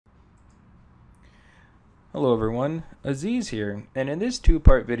Hello everyone, Aziz here, and in this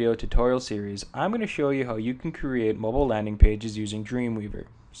two-part video tutorial series, I'm going to show you how you can create mobile landing pages using Dreamweaver.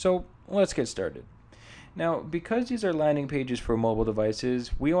 So let's get started. Now, because these are landing pages for mobile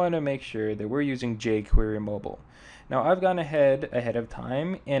devices, we want to make sure that we're using jQuery mobile. Now, I've gone ahead of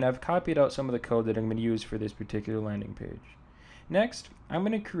time, and I've copied out some of the code that I'm going to use for this particular landing page. Next, I'm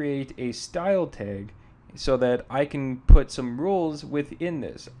going to create a style tag so that I can put some rules within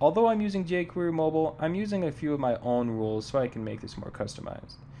this. Although I'm using jQuery mobile, I'm using a few of my own rules so I can make this more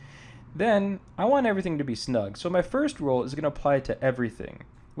customized. Then, I want everything to be snug, so my first rule is going to apply to everything.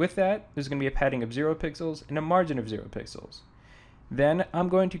 With that, there's going to be a padding of 0 pixels and a margin of 0 pixels. Then, I'm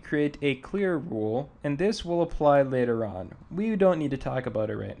going to create a clear rule, and this will apply later on. We don't need to talk about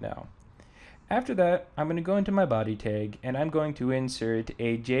it right now. After that, I'm going to go into my body tag and I'm going to insert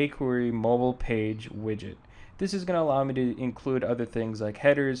a jQuery mobile page widget. This is going to allow me to include other things like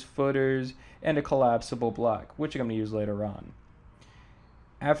headers, footers, and a collapsible block, which I'm going to use later on.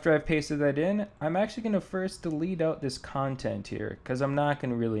 After I've pasted that in, I'm actually going to first delete out this content here because I'm not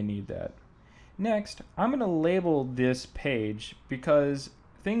going to really need that. Next, I'm going to label this page because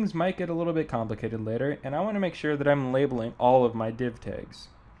things might get a little bit complicated later, and I want to make sure that I'm labeling all of my div tags.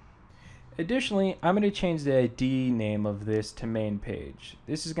 Additionally, I'm going to change the ID name of this to main page.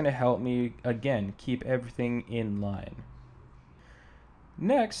 This is going to help me, again, keep everything in line.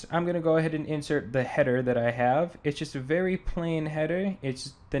 Next, I'm going to go ahead and insert the header that I have. It's just a very plain header.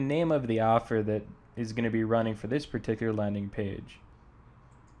 It's the name of the offer that is going to be running for this particular landing page.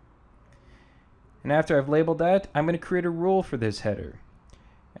 And after I've labeled that, I'm going to create a rule for this header.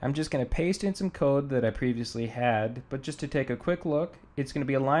 I'm just going to paste in some code that I previously had, but just to take a quick look, it's going to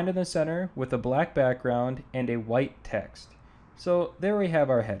be aligned in the center with a black background and a white text. So there we have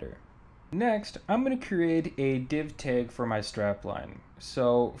our header. Next, I'm going to create a div tag for my strapline.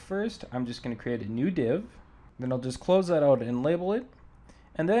 So first, I'm just going to create a new div, then I'll just close that out and label it.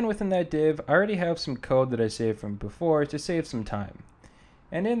 And then within that div, I already have some code that I saved from before to save some time.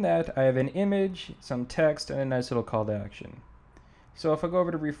 And in that, I have an image, some text, and a nice little call to action. So if I go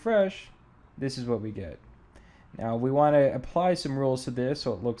over to refresh, this is what we get. Now we want to apply some rules to this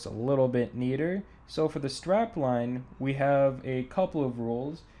so it looks a little bit neater. So for the strap line, we have a couple of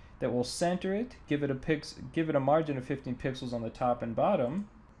rules that will center it, give it a margin of 15 pixels on the top and bottom,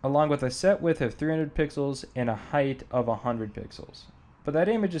 along with a set width of 300 pixels and a height of 100 pixels. But that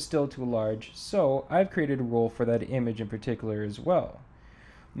image is still too large, so I've created a rule for that image in particular as well.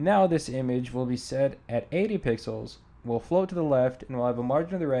 Now this image will be set at 80 pixels, will float to the left, and will have a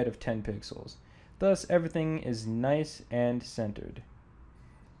margin to the right of 10 pixels. Thus, everything is nice and centered.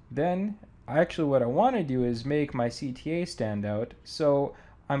 Then, actually what I want to do is make my CTA stand out, so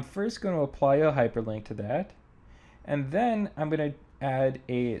I'm first going to apply a hyperlink to that, and then I'm going to add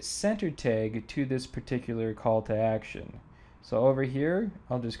a center tag to this particular call to action. So over here,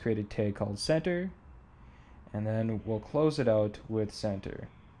 I'll just create a tag called center, and then we'll close it out with center.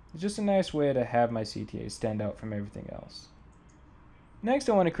 It's just a nice way to have my CTA stand out from everything else. Next,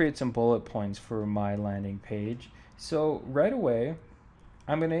 I want to create some bullet points for my landing page. So right away,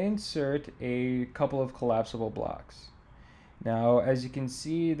 I'm going to insert a couple of collapsible blocks. Now, as you can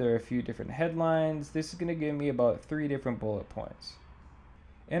see, there are a few different headlines. This is going to give me about 3 different bullet points.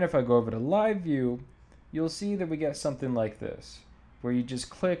 And if I go over to live view, you'll see that we get something like this, where you just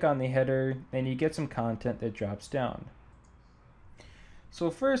click on the header and you get some content that drops down. So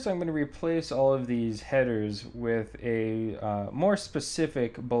first, I'm going to replace all of these headers with a more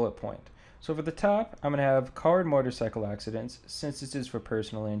specific bullet point. So for the top, I'm going to have car and motorcycle accidents, since this is for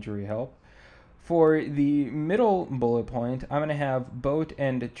personal injury help. For the middle bullet point, I'm going to have boat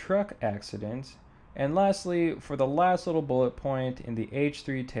and truck accidents. And lastly, for the last little bullet point in the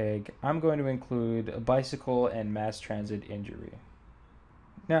H3 tag, I'm going to include a bicycle and mass transit injury.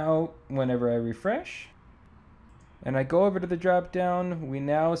 Now, whenever I refresh, and I go over to the drop down, we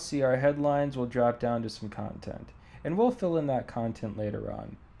now see our headlines will drop down to some content. And we'll fill in that content later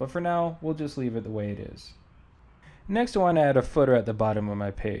on. But for now, we'll just leave it the way it is. Next, I want to add a footer at the bottom of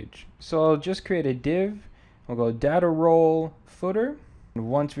my page. So I'll just create a div. We'll go data role footer. And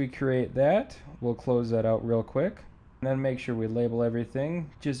once we create that, we'll close that out real quick. And then make sure we label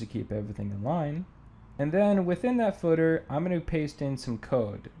everything just to keep everything in line. And then within that footer, I'm going to paste in some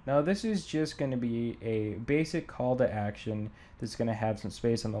code. Now this is just going to be a basic call to action that's going to have some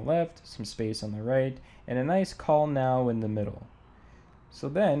space on the left, some space on the right, and a nice call now in the middle. So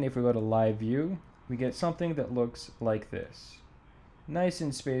then if we go to live view, we get something that looks like this. Nice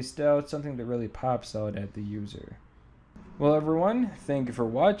and spaced out, something that really pops out at the user. Well everyone, thank you for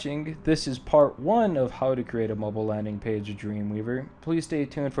watching. This is part 1 of how to create a mobile landing page with Dreamweaver. Please stay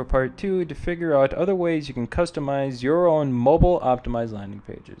tuned for part 2 to figure out other ways you can customize your own mobile optimized landing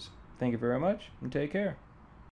pages. Thank you very much and take care.